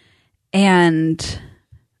 And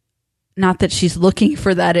not that she's looking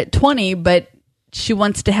for that at 20, but she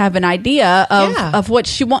wants to have an idea of what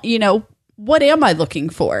she wants, you know, what am I looking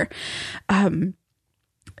for? And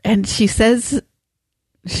she says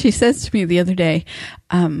to me the other day,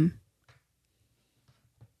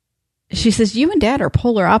 she says, you and Dad are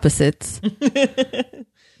polar opposites,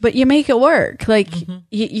 but you make it work. Like,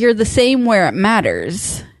 you're the same where it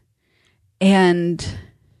matters. And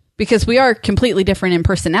because we are completely different in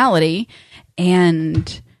personality,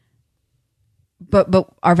 and but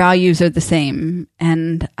our values are the same,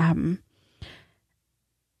 and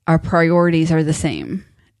our priorities are the same.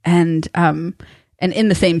 And in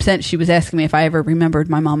the same sense, she was asking me if I ever remembered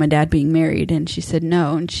my mom and dad being married, and she said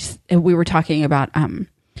no. And we were talking about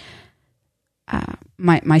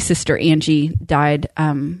my sister Angie died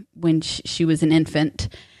when she was an infant.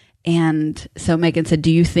 And so Megan said,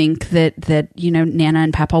 do you think that you know, Nana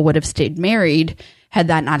and Papa would have stayed married had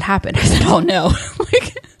that not happened? I said, oh no.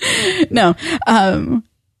 No.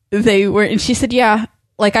 They were, and she said, yeah,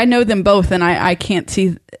 like I know them both, and I can't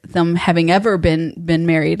see them having ever been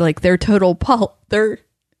married. Like they're they're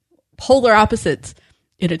polar opposites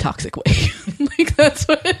in a toxic way. Like that's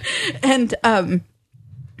what, and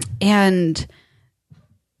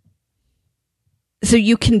so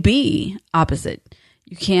you can be opposite.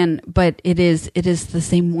 You can, but it is the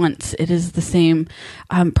same wants. It is the same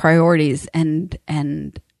priorities and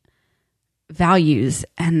values.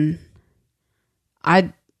 And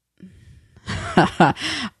I,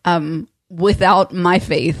 without my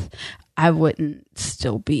faith, I wouldn't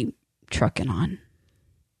still be trucking on.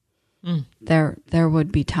 There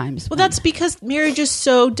would be times. Well, that's because marriage is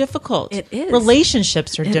so difficult. It is.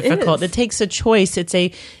 Relationships are difficult. It takes a choice.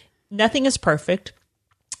 Nothing is perfect.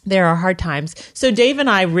 There are hard times. So Dave and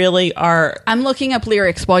I really are. I'm looking up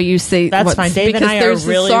lyrics while you say that's fine. Dave and I are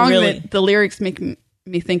really. The lyrics make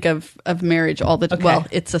me think of marriage all the time. Okay. Well,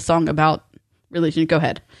 it's a song about religion. Go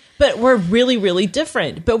ahead. But we're really, really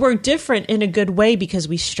different. But we're different in a good way because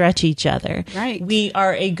we stretch each other. Right. We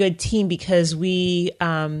are a good team because we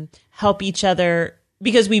help each other,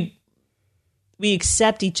 because we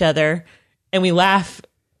accept each other and we laugh.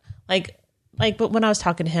 But when I was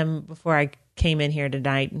talking to him before I came in here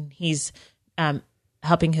tonight, and he's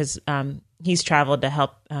helping he's traveled to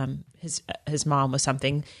help his mom with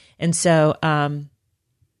something, and so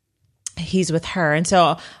he's with her, and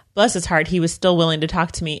so bless his heart, he was still willing to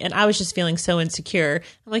talk to me, and I was just feeling so insecure.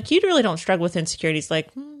 I'm like, you really don't struggle with insecurity? He's like,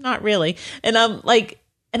 not really, and I'm like,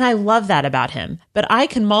 and I love that about him, but I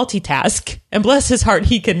can multitask, and bless his heart,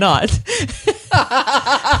 he cannot.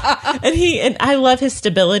 and I love his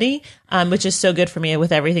stability, which is so good for me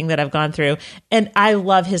with everything that I've gone through. And I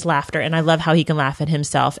love his laughter, and I love how he can laugh at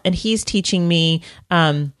himself. And he's teaching me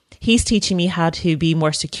how to be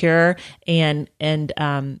more secure and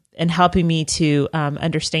helping me to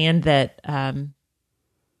understand that I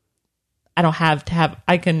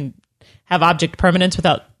can have object permanence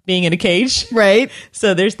without being in a cage. Right.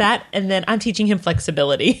 So there's that. And then I'm teaching him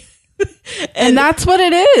flexibility. and that's what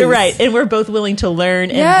it is. Right. And we're both willing to learn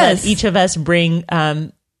and let each of us bring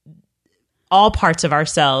all parts of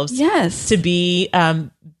ourselves to be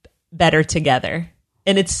better together.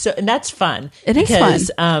 And and that's fun. It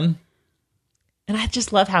is fun. And I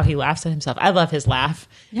just love how he laughs at himself. I love his laugh.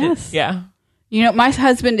 Yes. Yeah. You know, my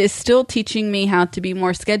husband is still teaching me how to be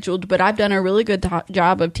more scheduled, but I've done a really good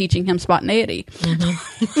job of teaching him spontaneity.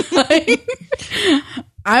 Mm-hmm.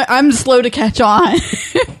 I'm slow to catch on.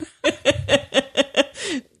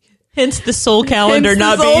 Hence the soul calendar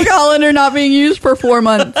not being used for 4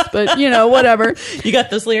 months, but whatever. You got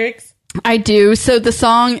those lyrics? I do. So the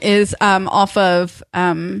song is off of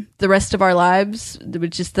The Rest of Our Lives,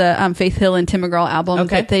 which is the Faith Hill and Tim McGraw album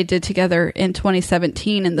that they did together in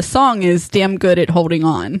 2017. And the song is Damn Good at Holding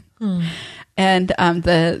On. And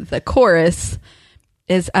the chorus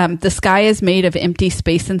is the sky is made of empty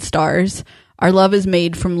space and stars. Our love is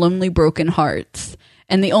made from lonely, broken hearts.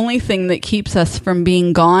 And the only thing that keeps us from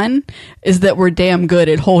being gone is that we're damn good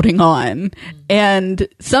at holding on. And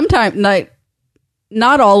sometimes,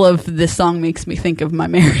 not all of this song makes me think of my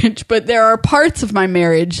marriage, but there are parts of my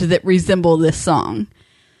marriage that resemble this song.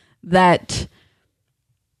 That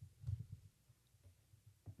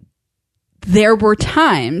there were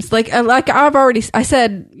times, like I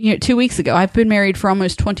said 2 weeks ago, I've been married for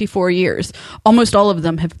almost 24 years. Almost all of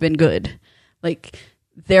them have been good. Like,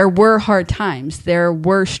 there were hard times. There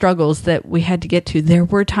were struggles that we had to get to. There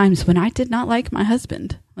were times when I did not like my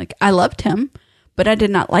husband. Like, I loved him, but I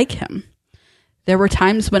did not like him. There were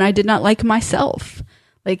times when I did not like myself.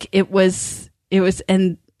 Like, it was,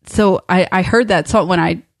 and so I heard that song when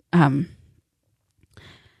I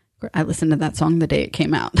listened to that song the day it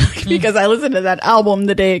came out because I listened to that album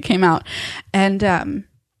the day it came out. And, I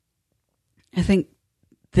think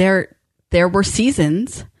there were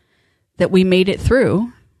seasons that we made it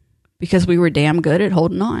through because we were damn good at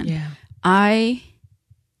holding on. Yeah. I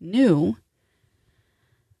knew.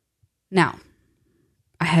 Now,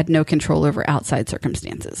 I had no control over outside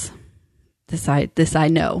circumstances. This I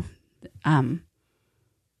know. But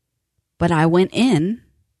I went in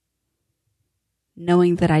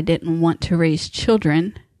knowing that I didn't want to raise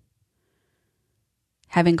children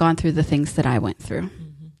having gone through the things that I went through.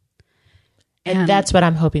 Mm-hmm. And that's what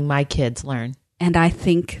I'm hoping my kids learn. And I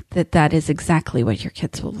think that is exactly what your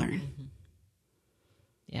kids will learn. Mm-hmm.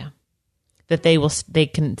 Yeah. That they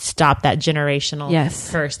can stop that generational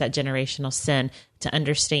curse, that generational sin, to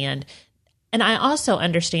understand. And I also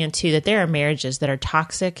understand too that there are marriages that are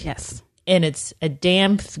toxic. Yes. And it's a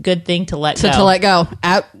damn good thing to let go. To let go.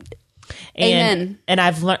 Amen. And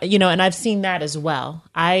I've learned, and I've seen that as well.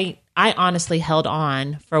 I honestly held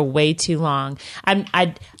on for way too long.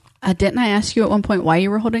 Didn't I ask you at one point why you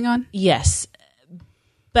were holding on? Yes.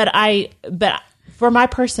 But for my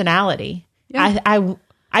personality, I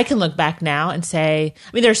can look back now and say,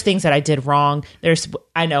 there's things that I did wrong.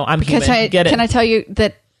 I know I'm human. Can I tell you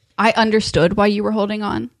that I understood why you were holding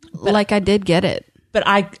on? Like, I did get it. But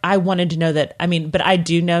I wanted to know that, but I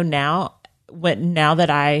do know now that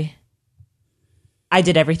I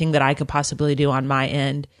did everything that I could possibly do on my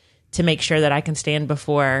end to make sure that I can stand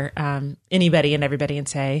before anybody and everybody and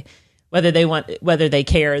say, whether they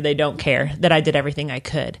care or they don't care, that I did everything I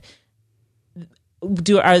could.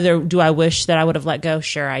 Do I wish that I would have let go?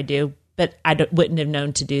 Sure, I do, but I wouldn't have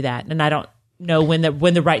known to do that, and I don't know when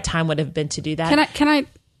the right time would have been to do that. Can I?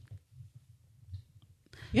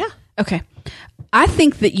 Yeah. Okay. I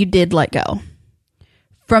think that you did let go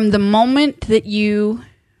from the moment that you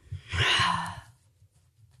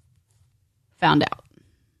found out.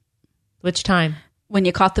 Which time? When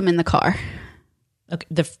you caught them in the car. Okay.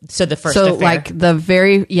 The first affair. So like the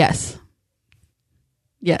very, yes.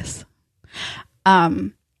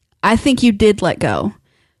 I think you did let go.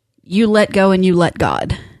 You let go and you let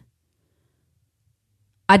God.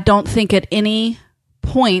 I don't think at any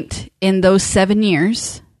point in those 7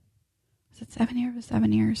 years, was it 7 years?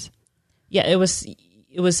 7 years. Yeah, it was.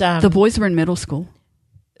 The boys were in middle school.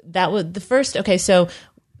 That was the first. Okay, so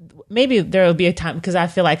maybe there will be a time, because I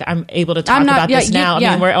feel like I'm able to talk about this now. I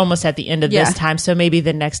mean, we're almost at the end of this time, so maybe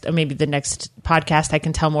the next podcast I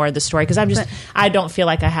can tell more of the story, because I don't feel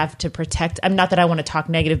like I have to protect. I'm not that I want to talk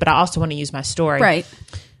negative, but I also want to use my story. Right.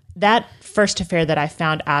 That first affair that I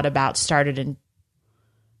found out about started in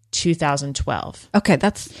 2012. Okay,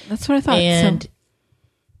 that's what I thought. And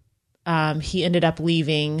he ended up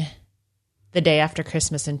leaving the day after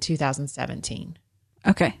Christmas in 2017.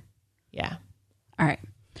 Okay. Yeah. All right.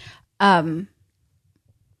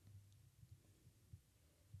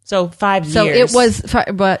 So 5 years. So it was,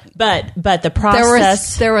 but the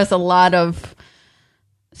process. There was a lot of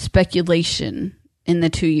speculation in the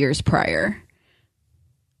 2 years prior.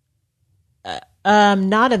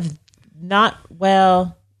 Not about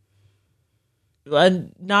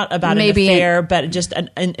maybe an affair, but just an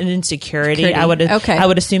insecurity. I would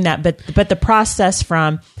assume that, but the process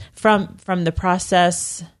from the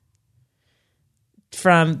process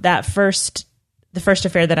from that the first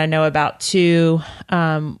affair that I know about to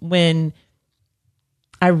when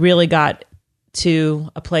I really got to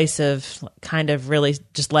a place of kind of really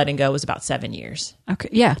just letting go was about 7 years. Okay,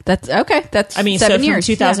 yeah, that's okay. That's 7 years.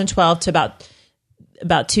 From 2012 to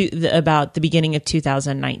about the beginning of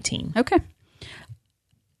 2019. Okay.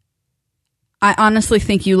 I honestly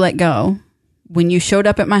think you let go when you showed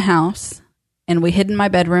up at my house and we hid in my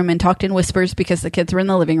bedroom and talked in whispers because the kids were in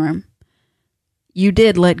the living room. You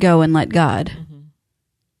did let go and let God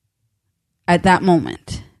at that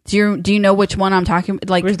moment. Do you know which one I'm talking about?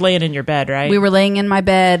 Like, we were laying in your bed, right? We were laying in my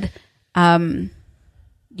bed.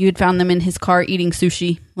 You had found them in his car eating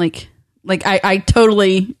sushi. Like I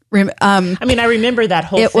totally. I remember that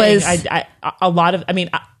whole thing.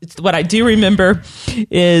 What I do remember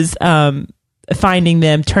is finding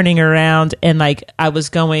them, turning around, and like I was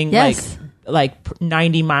going like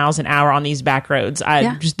 90 miles an hour on these back roads.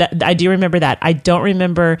 I do remember that. I don't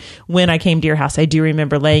remember when I came to your house. I do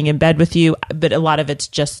remember laying in bed with you, but a lot of it's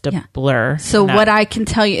just a blur. So what I can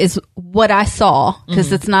tell you is what I saw,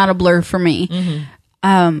 because it's not a blur for me.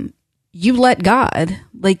 You let God,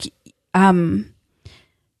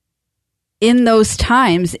 in those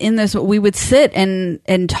times, we would sit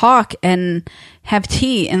and talk and have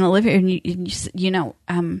tea in the living room.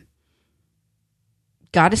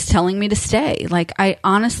 God is telling me to stay. Like, I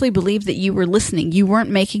honestly believe that you were listening. You weren't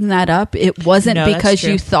making that up. It wasn't because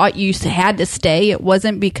you thought you had to stay. It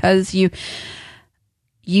wasn't because you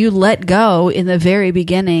let go in the very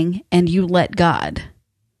beginning and you let God.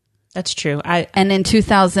 That's true. And in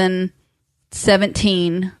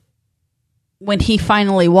 2017, when he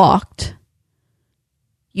finally walked,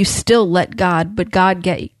 you still let God, but God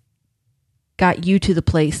got you to the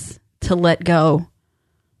place to let go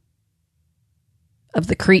of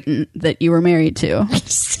the cretin that you were married to.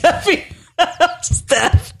 Steph.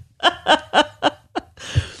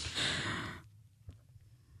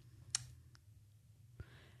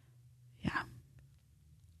 Yeah.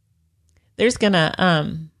 There's gonna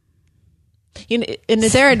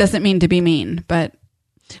Sarah doesn't mean to be mean, but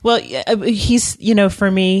he's, for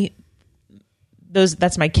me,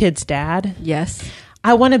 that's my kid's dad. Yes.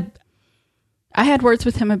 I had words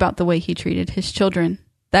with him about the way he treated his children.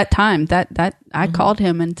 That time that I called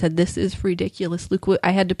him and said, this is ridiculous. Luke,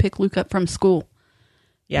 I had to pick Luke up from school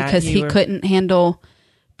because he couldn't handle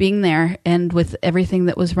being there and with everything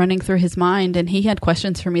that was running through his mind. And he had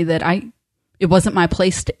questions for me that it wasn't my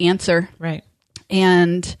place to answer. Right.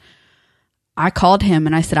 And I called him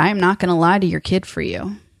and I said, I am not going to lie to your kid for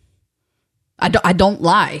you. I don't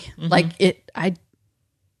lie. I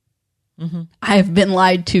have been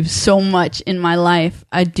lied to so much in my life.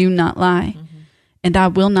 I do not lie. And I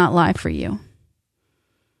will not lie for you.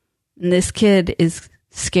 And this kid is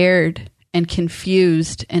scared and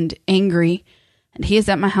confused and angry. And he is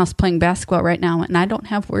at my house playing basketball right now, and I don't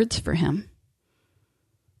have words for him.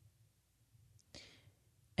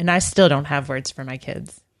 And I still don't have words for my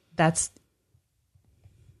kids. That's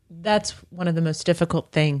one of the most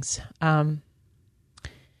difficult things. I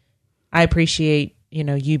appreciate,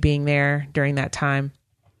 you being there during that time.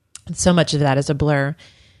 And so much of that is a blur.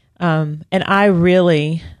 And I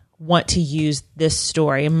really want to use this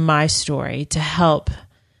story, my story, to help,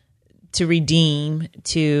 to redeem,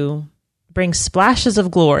 to bring splashes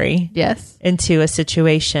of glory into a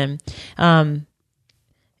situation. And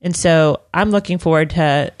so I'm looking forward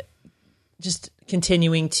to just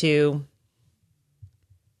continuing to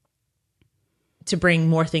bring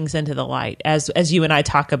more things into the light as you and I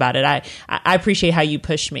talk about it. I appreciate how you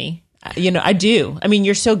push me. I do. I mean,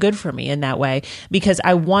 you're so good for me in that way, because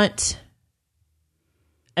I don't want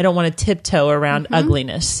to tiptoe around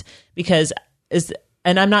ugliness,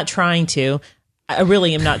 and I'm not trying to. I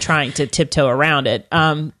really am not trying to tiptoe around it.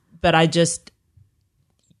 But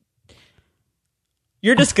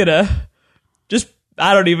you're just gonna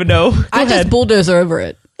I don't even know. Just bulldoze over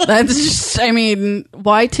it. That's just,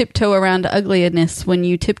 why tiptoe around ugliness? When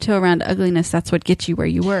you tiptoe around ugliness, that's what gets you where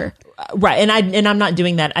you were. Right. And I'm not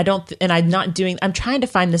doing that. I'm trying to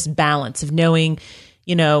find this balance of knowing,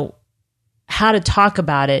 how to talk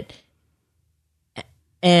about it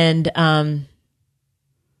and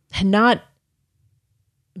not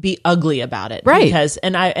be ugly about it. Right. Because,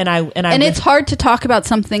 and it's hard to talk about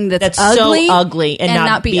something that's ugly, so ugly and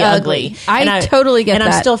not be ugly. I totally get that.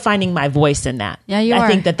 And I'm still finding my voice in that. Yeah, you are. I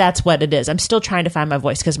think that's what it is. I'm still trying to find my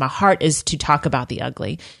voice, because my heart is to talk about the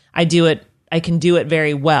ugly. I can do it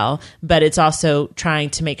very well, but it's also trying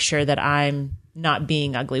to make sure that I'm not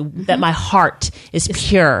being ugly, that my heart is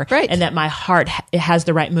pure, right, and that my heart has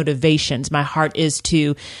the right motivations. My heart is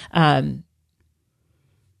to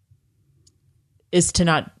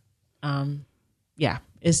not,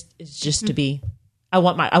 is just to be, I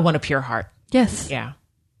want a pure heart. Yes. Yeah.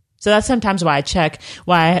 So that's sometimes why I check,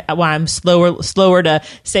 why I'm slower to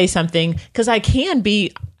say something, because I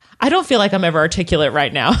don't feel like I'm ever articulate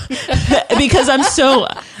right now because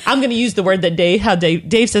I'm going to use the word that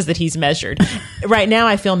Dave says that he's measured. Right now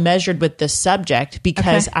I feel measured with the subject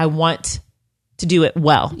because I want to do it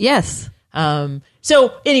well. Yes.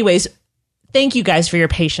 So anyways, thank you guys for your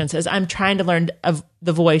patience as I'm trying to learn of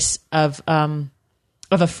the voice of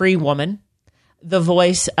a free woman, the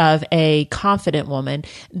voice of a confident woman,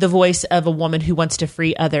 the voice of a woman who wants to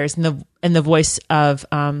free others, and the voice of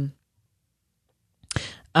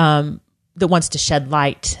that wants to shed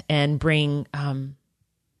light and bring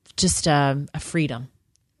just a freedom.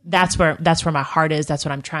 That's where my heart is. That's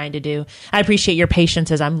what I'm trying to do. I appreciate your patience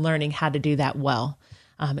as I'm learning how to do that well.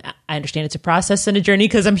 I understand it's a process and a journey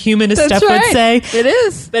because I'm human, as Steph would say. It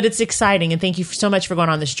is. But it's exciting, and thank you so much for going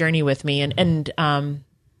on this journey with me. And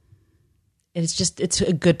it's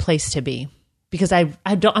a good place to be, because I'm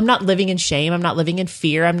not living in shame. I'm not living in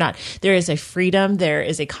fear. There is a freedom. There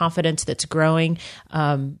is a confidence that's growing.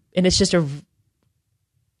 And it's just a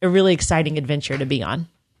really exciting adventure to be on.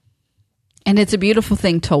 And it's a beautiful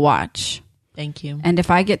thing to watch. Thank you. And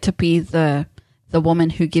if I get to be the woman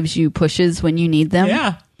who gives you pushes when you need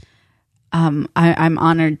them, I'm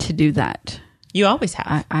honored to do that. You always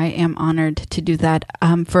have. I am honored to do that.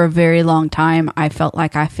 For a very long time, I felt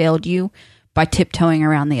like I failed you by tiptoeing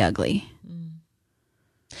around the ugly.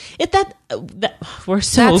 That's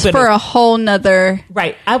for a whole nother.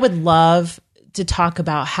 Right. I would love to talk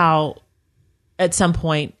about how at some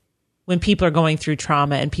point when people are going through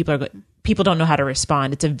trauma and people don't know how to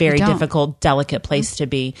respond, it's a very difficult, delicate place to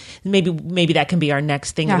be. Maybe that can be our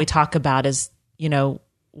next thing that we talk about, is,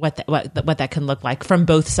 what that can look like from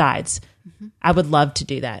both sides. Mm-hmm. I would love to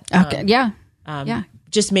do that. Okay.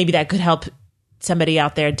 Just maybe that could help somebody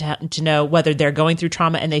out there to know whether they're going through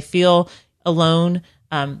trauma and they feel alone.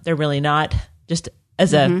 They're really not. Just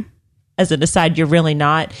as an aside, you're really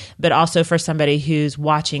not. But also for somebody who's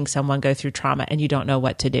watching someone go through trauma and you don't know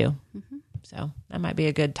what to do. Mm-hmm. So that might be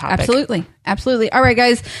a good topic. Absolutely. All right,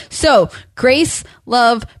 guys. So grace,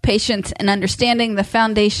 love, patience, and understanding, the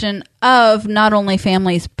foundation of not only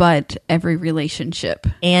families, but every relationship.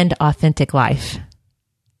 And authentic life.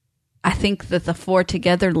 I think that the four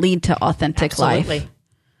together lead to authentic life.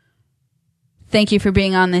 Thank you for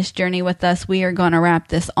being on this journey with us. We are going to wrap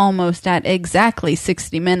this almost at exactly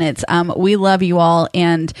 60 minutes. We love you all,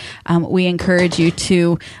 and we encourage you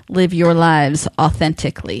to live your lives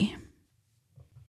authentically.